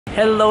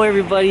Hello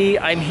everybody,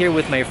 I'm here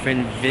with my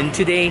friend Vinn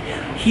today.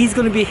 He's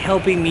going to be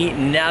helping me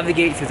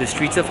navigate through the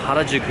streets of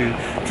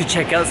Harajuku to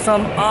check out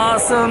some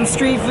awesome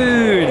street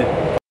food.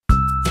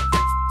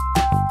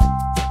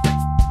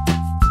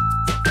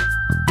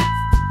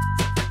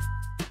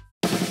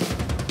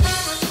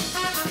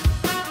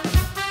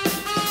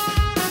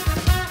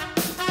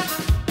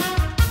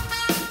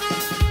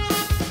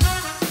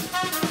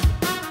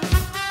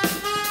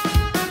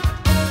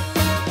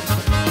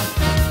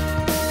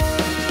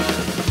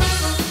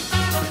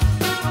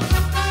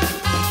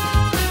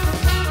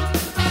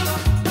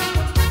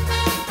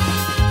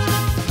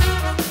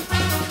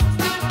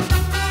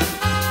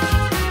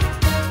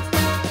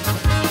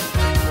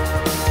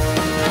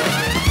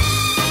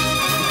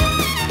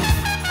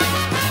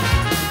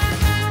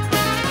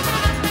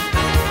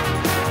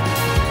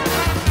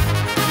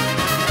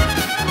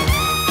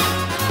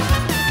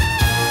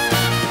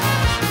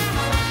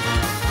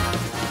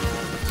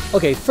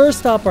 Okay, first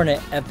stop on an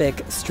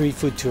epic street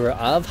food tour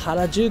of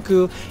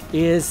Harajuku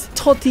is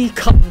Toti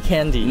Cotton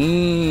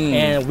Candy.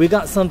 And we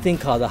got something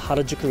called the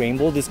Harajuku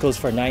Rainbow. This goes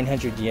for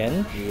 900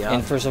 yen. Yeah.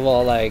 And first of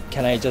all,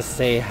 can I just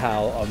say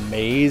how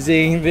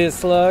amazing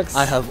this looks?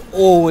 I have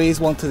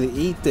always wanted to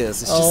eat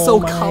this. It's just Oh so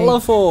my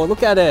colorful.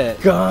 Look at it.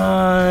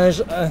 Gosh,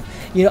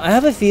 you know, I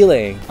have a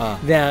feeling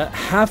that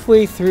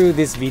halfway through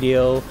this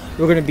video,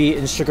 we're gonna be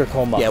in sugar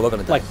coma. Yeah, we're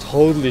gonna die. Like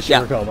totally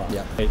sugar coma.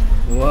 Yeah.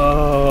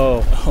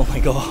 Whoa. Oh my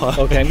god.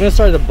 Okay, I'm gonna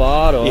start at the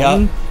bottom.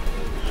 Yeah.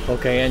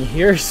 Okay, and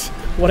here's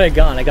what I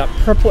got. I got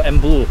purple and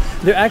blue.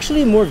 They're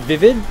actually more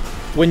vivid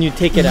when you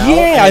take it out.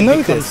 Yeah, I and it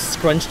becomes noticed.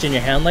 scrunched in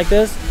your hand like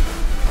this.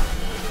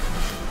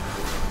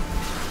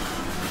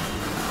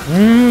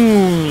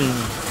 Mmm.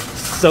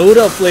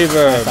 Soda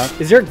flavor.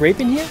 Is there a grape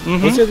in here?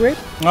 Is there a grape?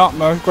 No,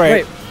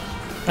 great.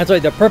 That's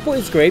right. The purple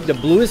is grape. The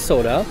blue is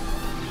soda.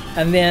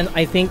 And then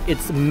I think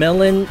it's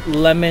melon,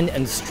 lemon,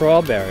 and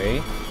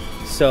strawberry.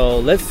 So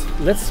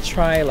let's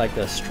try like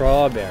the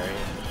strawberry.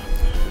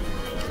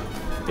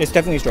 It's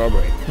definitely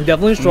strawberry.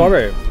 Definitely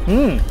strawberry.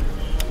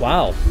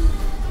 Wow.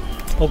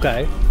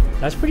 Okay,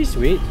 that's pretty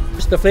sweet.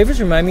 The flavors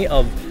remind me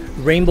of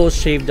rainbow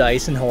shaved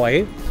ice in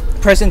Hawaii.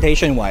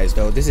 Presentation wise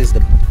though, this is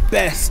the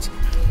best,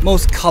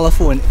 most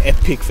colorful and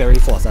epic fairy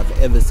floss I've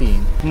ever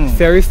seen.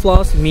 Fairy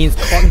floss means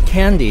cotton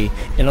candy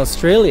in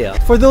Australia.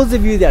 For those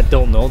of you that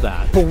don't know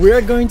that,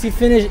 we're going to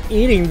finish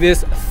eating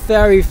this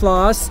fairy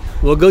floss.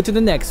 We'll go to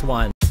the next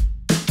one.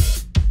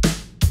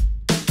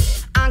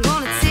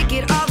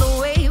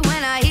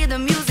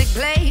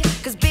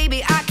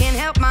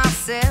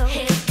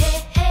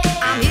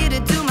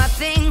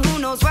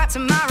 What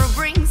tomorrow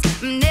brings,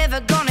 I'm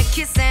never gonna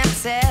kiss and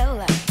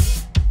tell.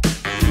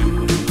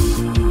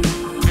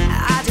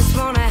 I just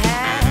wanna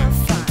have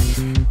fun.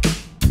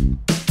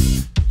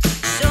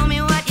 Show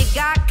me what you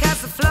got,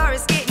 cause the floor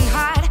is getting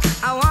hot.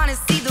 I wanna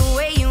see the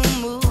way you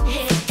move.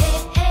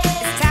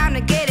 It's time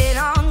to get it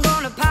on,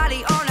 gonna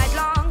party all night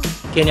long.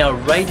 Okay, now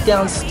right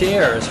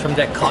downstairs from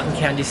that cotton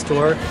candy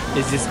store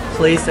is this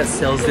place that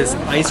sells this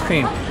ice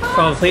cream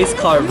from a place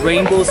called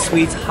Rainbow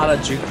Sweets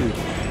Harajuku.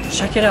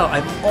 Check it out.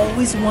 I've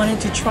always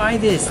wanted to try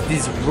this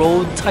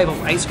rolled type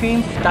of ice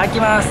cream.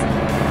 Itadakimasu.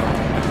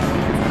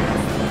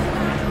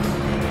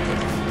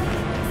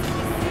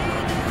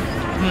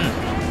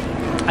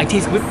 I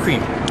taste whipped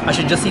cream. I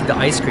should just eat the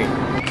ice cream.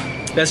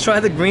 Let's try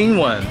the green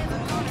one.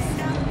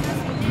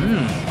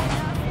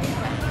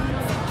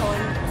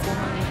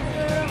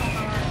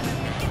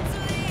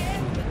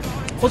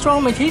 What's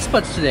wrong with my taste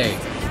buds today?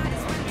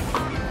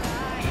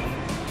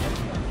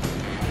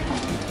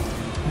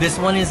 This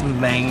one is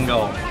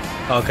mango.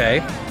 Okay,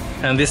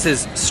 and this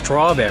is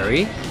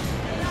strawberry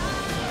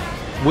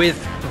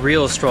with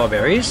real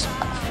strawberries.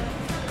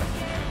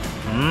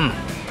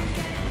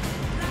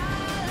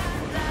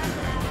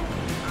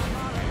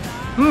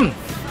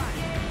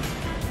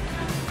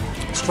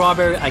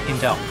 Strawberry, I can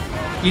tell.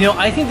 You know,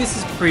 I think this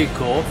is pretty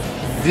cool,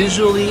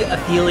 visually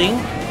appealing,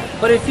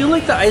 but I feel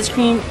like the ice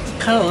cream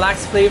kind of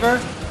lacks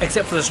flavor,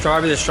 except for the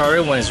strawberry. The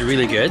strawberry one is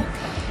really good,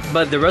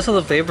 but the rest of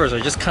the flavors are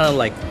just kind of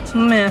like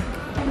meh.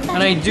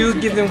 And I do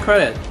give them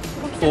credit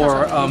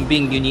for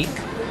being unique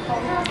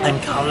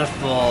and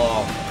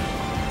colorful.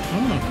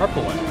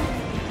 Purple one.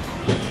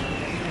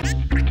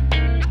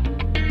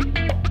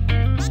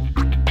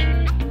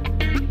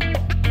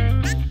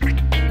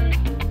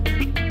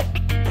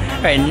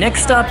 Alright,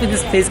 next stop is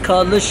this place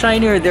called Le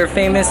Shiner. They're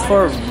famous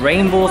for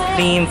rainbow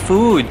themed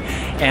food.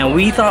 And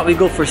we thought we'd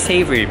go for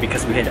savory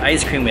because we had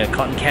ice cream, we had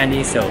cotton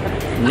candy. So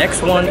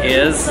next one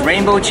is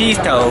Rainbow cheese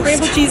toast.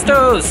 Rainbow cheese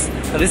toast.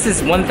 So this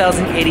is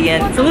 1,080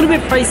 yen. It's a little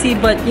bit pricey,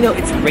 but you know,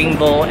 it's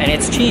rainbow and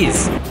it's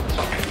cheese.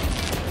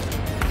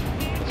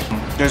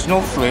 There's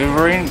no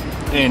flavoring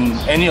in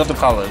any of the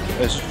colors.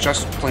 It's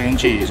just plain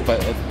cheese.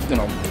 But you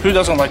know, who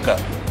doesn't like a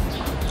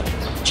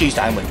cheese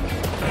sandwich?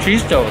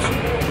 Cheese toast.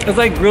 It's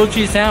like grilled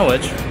cheese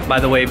sandwich. By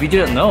the way, if you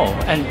didn't know,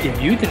 and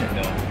if you didn't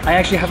know, I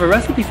actually have a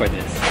recipe for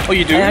this. Oh,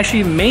 you do? I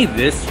actually made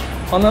this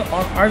on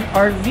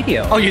our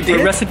video. Oh, you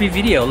did? A recipe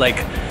video like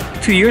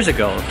 2 years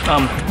ago.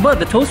 But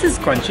the toast is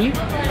crunchy.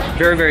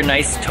 Very, very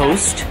nice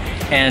toast.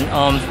 And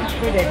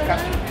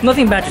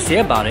nothing bad to say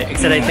about it,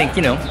 except I think,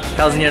 you know,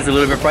 Thousand Years is a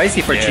little bit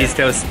pricey for cheese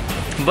toast.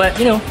 But,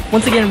 you know,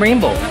 once again,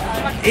 rainbow.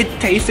 It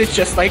tastes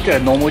just like a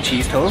normal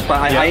cheese toast,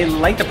 but I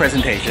like the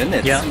presentation.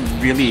 It's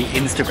really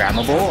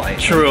Instagrammable.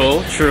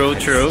 True.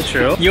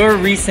 Your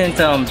recent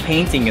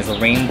painting is a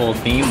rainbow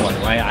theme one,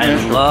 right? I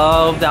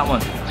love that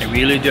one. I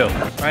really do.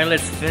 Alright,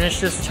 let's finish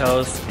this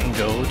toast and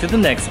go to the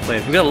next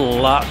place. We got a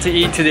lot to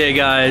eat today,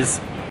 guys.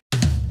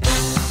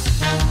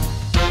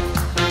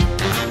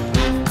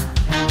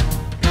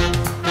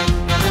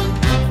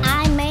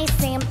 I may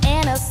seem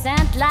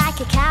innocent like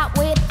a cat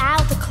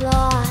without the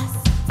claws.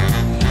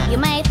 You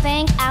may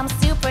think I'm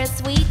super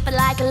sweet, but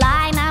like a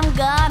lion I'm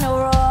gonna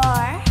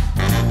roar.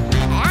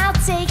 I'll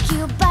take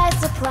you by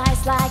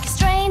surprise like a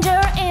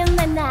stranger in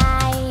the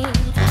night.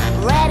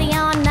 Ready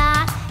or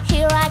not,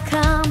 here I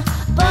come.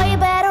 Boy, you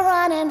better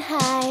run and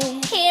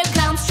hide. Here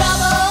comes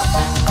trouble.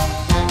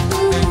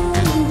 Ooh.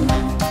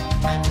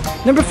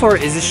 Number 4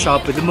 is a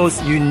shop with the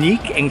most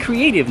unique and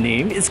creative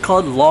name. It's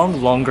called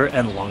Long, Longer,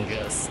 and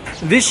Longest.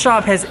 This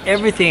shop has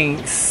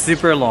everything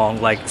super long,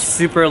 like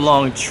super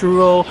long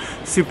churro,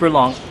 super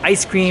long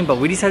ice cream, but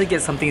we decided to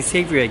get something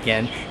savory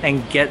again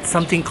and get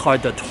something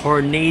called the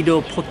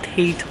tornado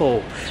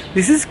potato.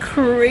 This is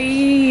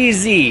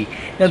crazy.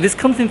 Now this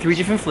comes in 3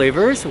 different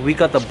flavors. We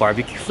got the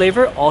barbecue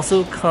flavor,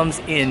 also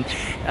comes in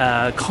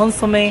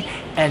consomme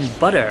and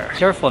butter.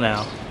 Careful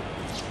now.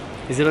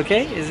 Is it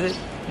okay? Is it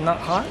not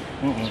hot?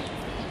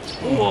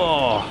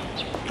 Whoa.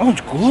 Oh, it's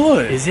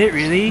good. Is it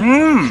really?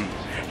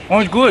 Oh,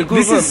 it's good.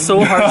 This is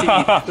so hard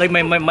to eat. Like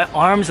my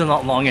arms are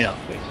not long enough.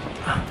 Wait.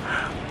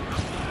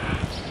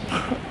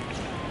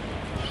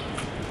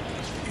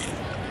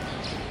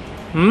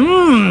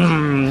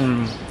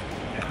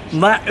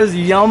 That is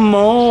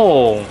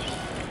yummo.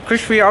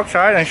 Crispy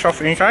outside and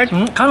soft inside.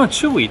 Kind of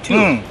chewy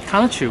too.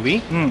 Kind of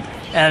chewy.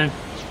 And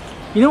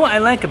you know what I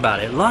like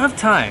about it? A lot of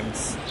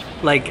times,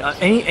 like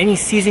any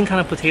seasoned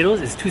kind of potatoes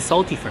is too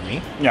salty for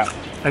me. Yeah.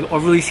 Like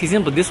overly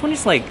seasoned, but this one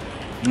is like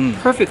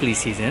perfectly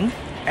seasoned.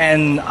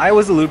 And I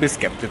was a little bit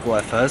skeptical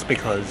at first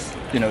because,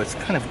 you know, it's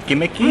kind of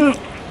gimmicky.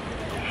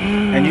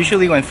 And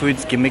usually when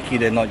food's gimmicky,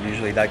 they're not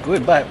usually that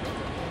good, but...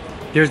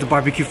 There's the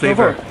barbecue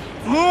flavor.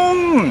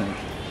 Oh,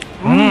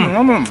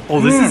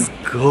 this is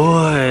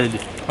good.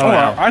 Oh,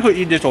 wow. I could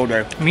eat this all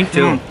day. Me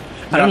too.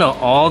 I don't know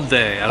all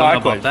day. I don't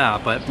know about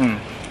that, but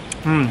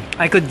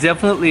I could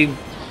definitely,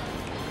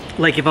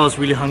 like if I was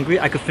really hungry,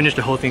 I could finish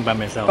the whole thing by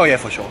myself. Oh yeah,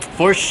 for sure.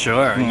 For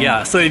sure,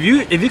 yeah. So if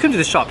you come to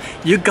the shop,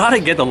 you gotta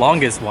get the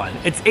longest one.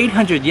 It's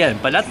 800 yen,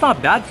 but that's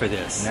not bad for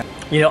this. Yeah.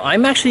 You know,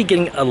 I'm actually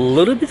getting a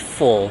little bit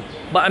full,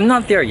 but I'm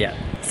not there yet.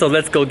 So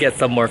let's go get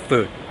some more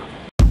food.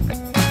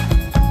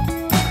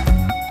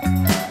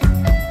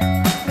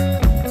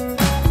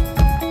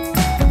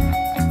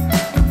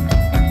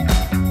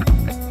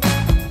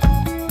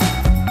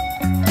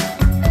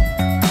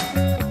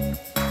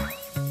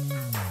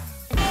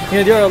 You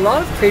know, there are a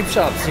lot of crepe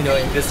shops, you know,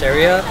 in this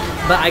area,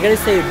 but I gotta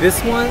say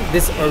this one,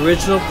 this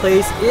original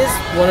place is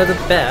one of the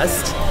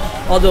best.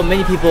 Although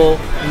many people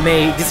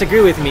may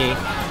disagree with me,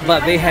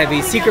 but they have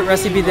a secret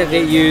recipe that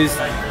they use.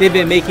 They've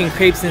been making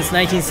crepes since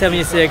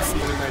 1976.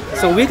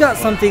 So we got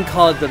something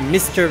called the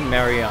Mr.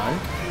 Marion,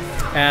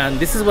 and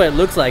this is what it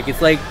looks like.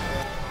 It's like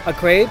a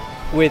crepe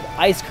with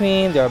ice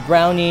cream, there are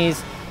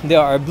brownies, there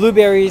are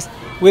blueberries,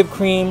 whipped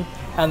cream,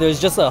 and there's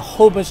just a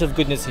whole bunch of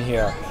goodness in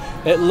here.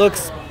 It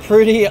looks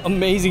pretty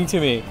amazing to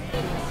me.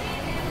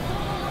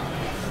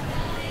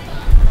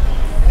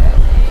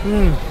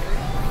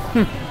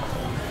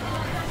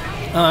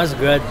 Oh, that's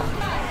good.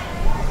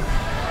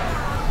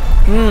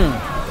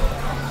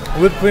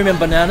 Whipped cream and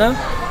banana.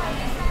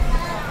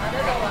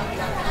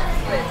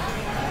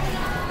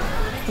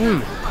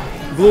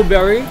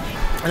 Blueberry.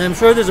 And I'm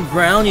sure there's a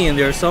brownie in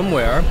there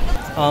somewhere.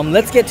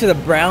 Let's get to the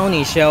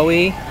brownie, shall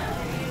we?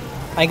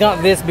 I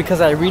got this because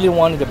I really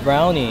wanted a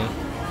brownie.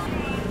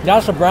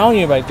 That's a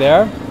brownie right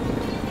there.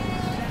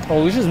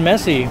 Oh, this is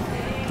messy.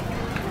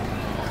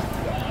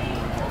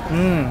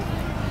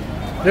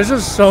 There's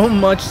just so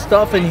much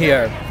stuff in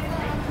here.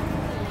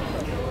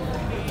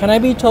 Can I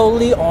be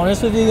totally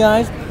honest with you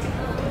guys?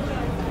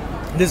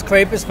 This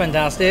crepe is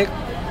fantastic,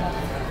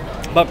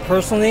 but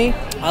personally,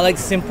 I like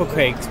simple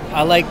crepes.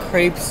 I like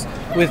crepes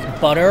with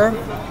butter,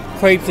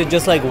 crepes with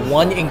just like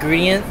one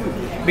ingredient,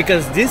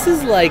 because this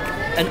is like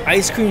an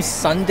ice cream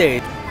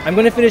sundae. I'm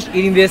gonna finish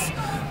eating this.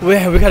 We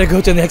gotta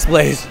go to the next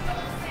place.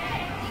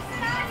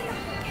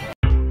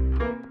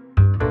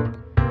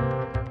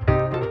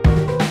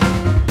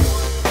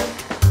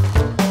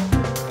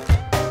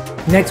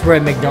 Next, we're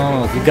at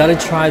McDonald's. You gotta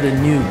try the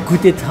new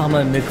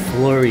Gudetama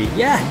McFlurry.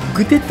 Yeah,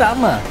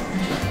 Gudetama.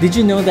 Did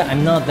you know that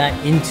I'm not that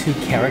into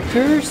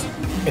characters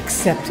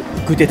except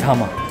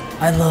Gudetama?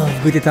 I love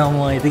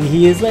Gudetama. I think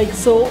he is like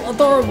so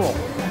adorable.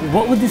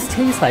 What would this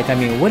taste like? I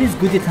mean, what does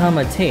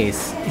Gudetama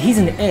taste? He's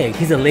an egg.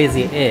 He's a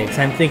lazy egg.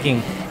 So I'm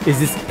thinking, is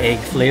this egg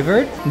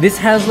flavored? This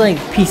has like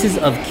pieces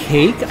of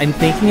cake. I'm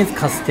thinking it's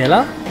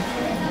castella.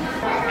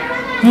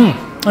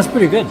 That's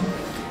pretty good.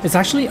 It's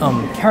actually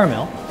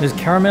caramel. There's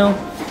caramel,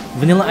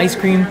 vanilla ice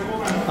cream,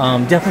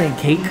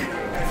 Definitely cake.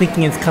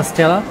 Thinking it's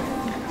castella.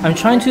 I'm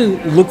trying to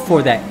look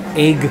for that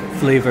egg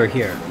flavor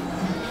here.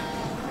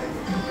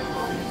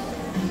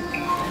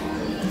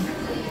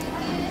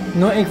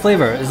 No egg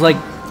flavor. It's like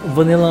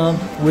vanilla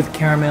with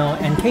caramel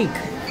and cake.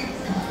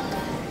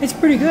 It's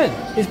pretty good.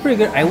 It's pretty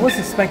good. I was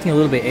expecting a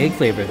little bit egg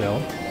flavor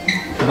though,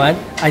 but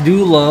I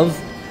do love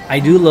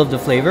the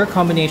flavor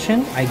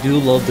combination. I do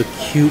love the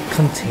cute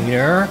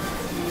container,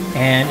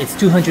 and it's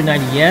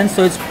 290 yen,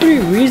 so it's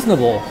pretty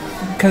reasonable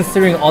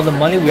considering all the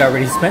money we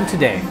already spent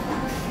today.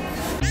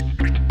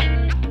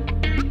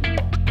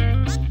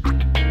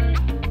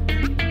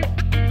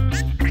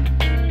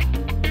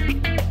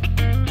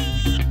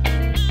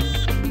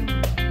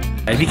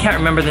 If you can't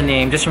remember the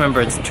name, just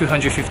remember it's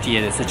 250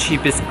 yen. It's the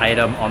cheapest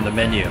item on the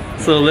menu.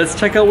 So let's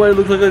check out what it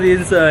looks like on the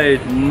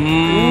inside.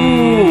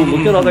 Ooh,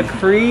 look at all the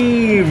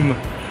cream.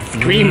 It's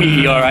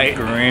creamy, alright.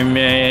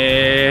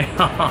 Creamy.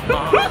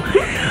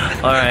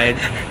 Alright.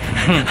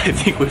 I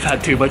think we've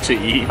had too much to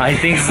eat. I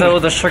think so.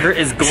 The sugar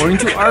is going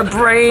to our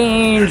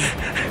brains.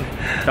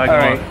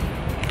 Alright.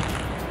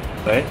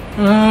 Right?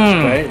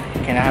 Right?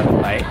 Can I have a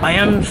bite? I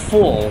am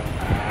full.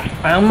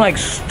 I am like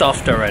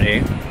stuffed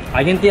already.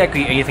 I didn't think I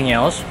could eat anything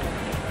else.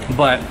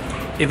 But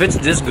if it's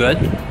this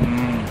good,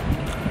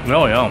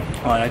 no, no.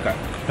 Oh, I like that.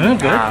 Isn't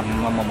it good?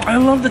 I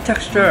love the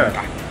texture.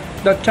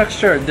 The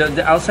texture,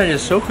 the outside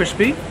is so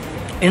crispy.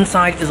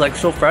 Inside is like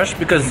so fresh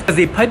because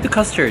they pipe the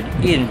custard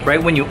in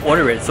right when you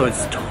order it, so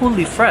it's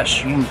totally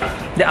fresh.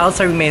 The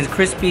outside remains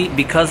crispy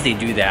because they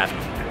do that.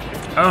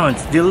 Oh,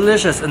 it's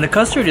delicious, and the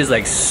custard is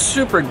like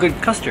super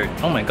good custard.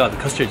 Oh my god, the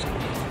custard's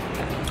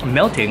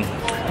melting.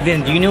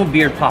 Vinn, do you know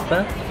Beard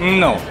Papa?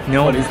 No.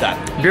 No. What is that?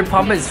 Beard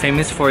Papa is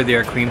famous for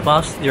their cream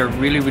puffs. They're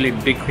really, really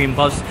big cream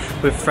puffs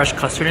with fresh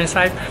custard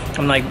inside.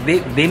 I'm like,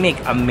 they make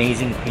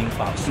amazing cream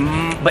puffs.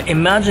 But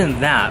imagine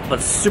that, but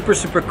super,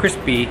 super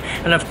crispy,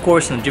 and of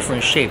course in a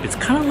different shape. It's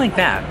kind of like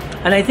that.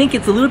 And I think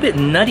it's a little bit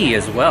nutty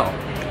as well.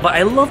 But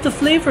I love the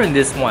flavor in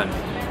this one.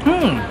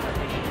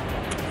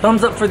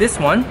 Thumbs up for this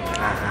one.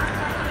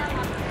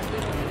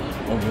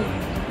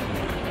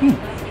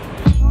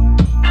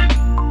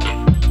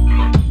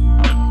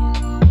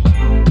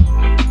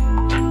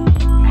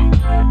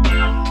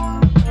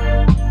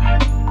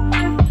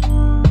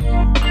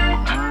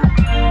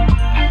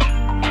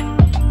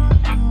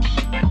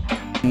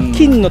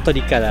 Kin no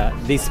Torikara,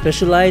 they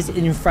specialize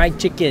in fried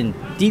chicken,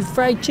 deep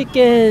fried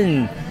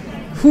chicken.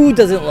 Who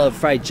doesn't love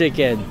fried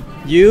chicken?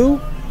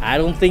 You? I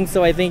don't think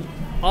so. I think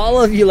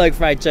all of you like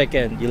fried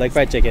chicken. You like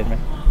fried chicken,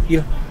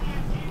 right?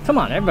 Come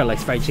on, everybody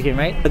likes fried chicken,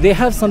 right? But they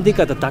have something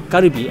called the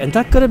takkarubi, and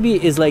takkarubi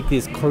is like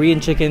this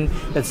Korean chicken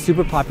that's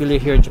super popular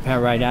here in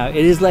Japan right now.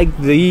 It is like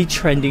the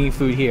trending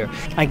food here.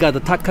 I got the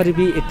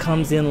takkarubi. It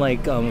comes in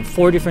like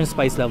 4 different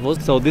spice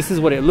levels. So this is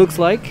what it looks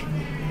like.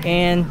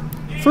 And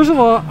first of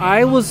all,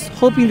 I was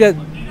hoping that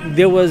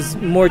there was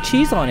more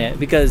cheese on it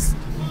because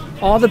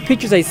all the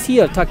pictures I see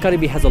of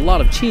takkarubi has a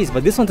lot of cheese,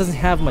 but this one doesn't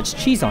have much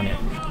cheese on it.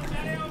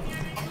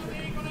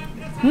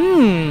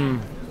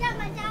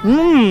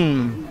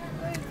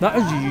 That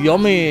is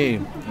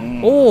yummy.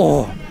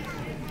 Oh,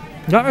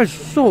 that is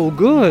so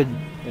good.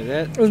 Is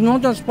it? It's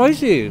not that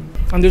spicy.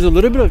 And there's a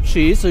little bit of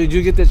cheese, so you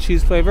do get that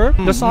cheese flavor.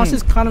 The sauce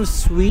is kind of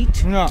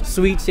sweet,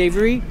 sweet,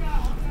 savory.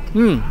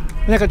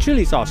 Like a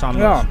chili sauce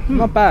almost. Yeah,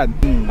 not bad.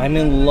 I'm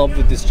in love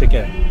with this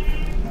chicken.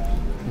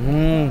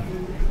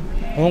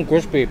 Oh,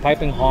 crispy,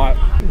 piping hot.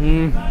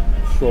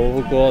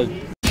 So good.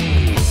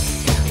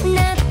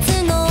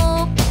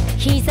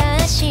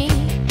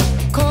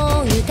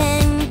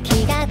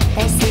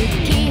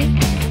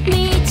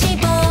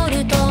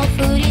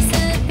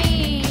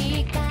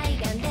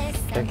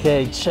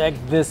 Okay, check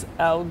this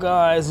out,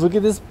 guys. Look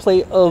at this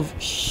plate of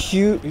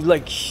huge,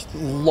 like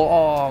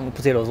long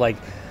potatoes. Like,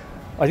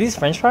 are these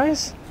French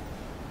fries?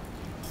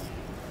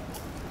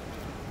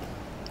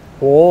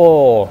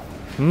 Oh,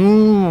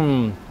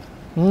 You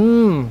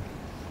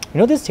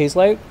know what this tastes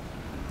like?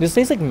 This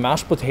tastes like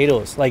mashed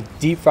potatoes, like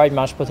deep fried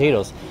mashed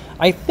potatoes.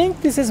 I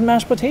think this is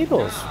mashed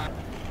potatoes.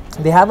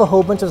 They have a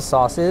whole bunch of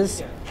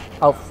sauces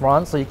out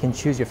front, so you can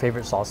choose your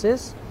favorite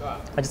sauces.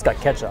 I just got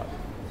ketchup.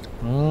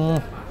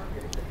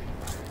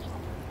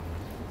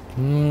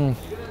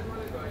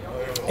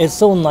 It's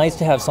so nice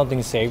to have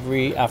something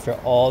savory after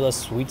all the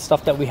sweet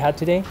stuff that we had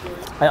today.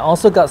 I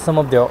also got some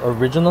of their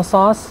original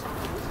sauce.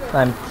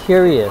 I'm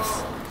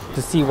curious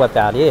to see what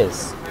that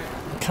is.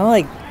 Kind of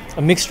like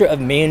a mixture of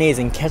mayonnaise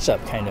and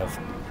ketchup, kind of.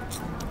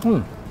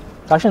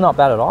 Actually not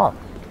bad at all.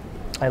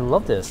 I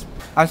love this.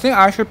 I think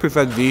I should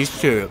prefer these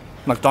to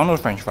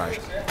McDonald's French fries.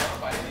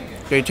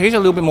 They taste a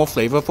little bit more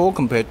flavorful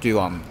compared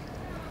to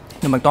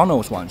the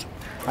McDonald's ones.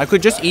 I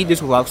could just eat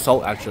this without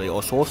salt actually,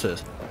 or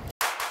sauces.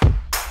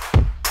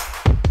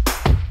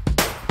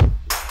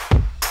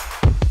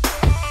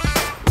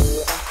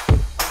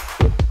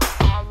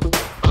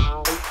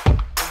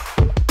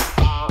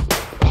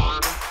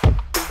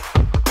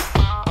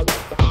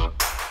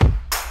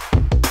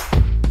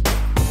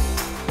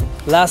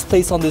 Last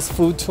place on this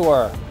food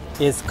tour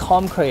is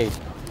Concrete.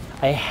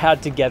 I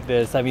had to get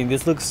this. I mean,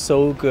 this looks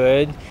so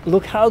good.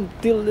 Look how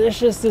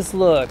delicious this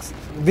looks.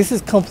 This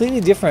is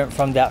completely different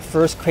from that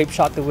first crepe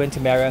shop that we went to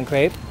Marion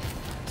Crepe.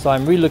 So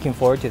I'm really looking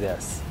forward to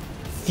this.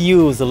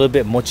 Feels a little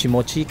bit mochi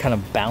mochi, kind of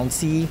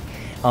bouncy.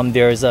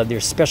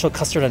 There's special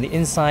custard on the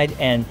inside,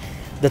 and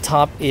the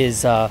top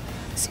is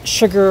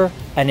sugar,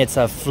 and it's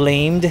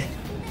flamed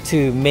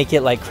to make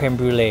it like creme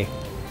brulee.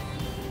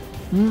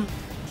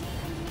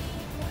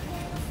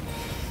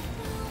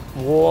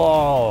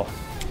 Whoa,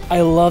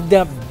 I love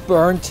that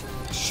burnt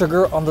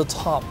sugar on the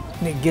top,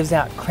 and it gives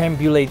that creme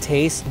brulee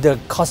taste. The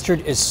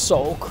custard is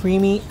so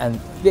creamy and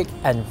thick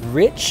and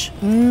rich.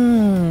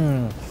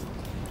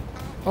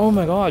 Oh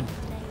my god.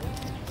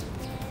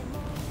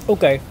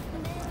 Okay,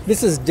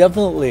 this is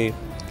definitely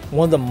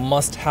one of the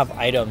must-have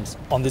items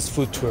on this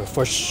food tour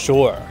for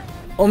sure.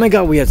 Oh my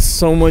god, we had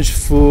so much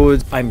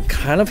food. I'm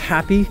kind of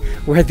happy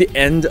we're at the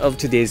end of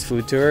today's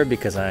food tour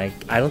because I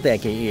don't think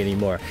I can eat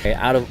anymore. Okay,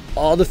 out of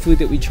all the food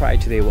that we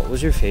tried today, what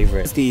was your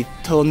favorite? It's the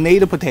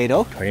tornado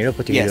potato. Tornado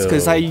potato. Yes,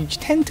 because I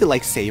tend to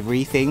like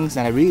savory things,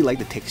 and I really like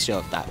the texture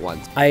of that one.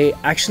 I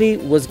actually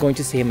was going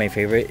to say my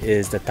favorite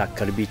is the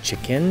takgalbi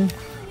chicken.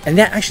 And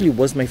that actually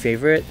was my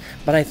favorite,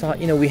 but I thought,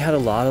 you know, we had a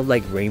lot of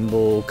like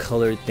rainbow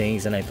colored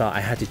things, and I thought I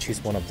had to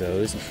choose one of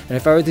those. And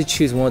if I were to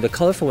choose one of the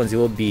colorful ones, it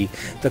would be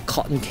the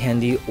cotton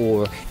candy,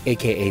 or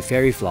aka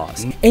fairy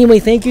floss. Anyway,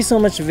 thank you so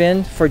much,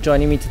 Vinn, for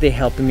joining me today,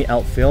 helping me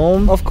out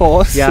film. Of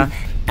course. Yeah.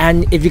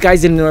 And if you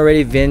guys didn't know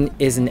already, Vinn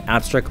is an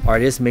abstract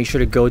artist. Make sure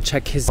to go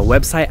check his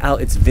website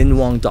out. It's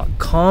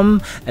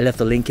vinnwong.com. I left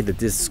the link in the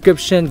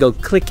description. Go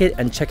click it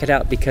and check it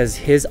out because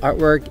his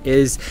artwork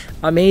is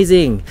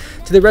amazing.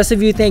 To the rest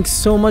of you, thanks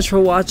so much for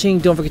watching.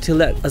 Don't forget to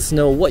let us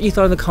know what you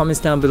thought in the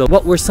comments down below.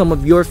 What were some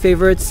of your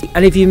favorites?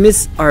 And if you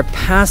missed our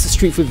past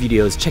street food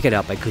videos, check it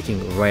out by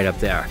clicking right up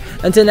there.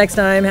 Until next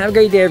time, have a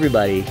great day,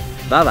 everybody.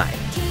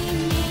 Bye-bye.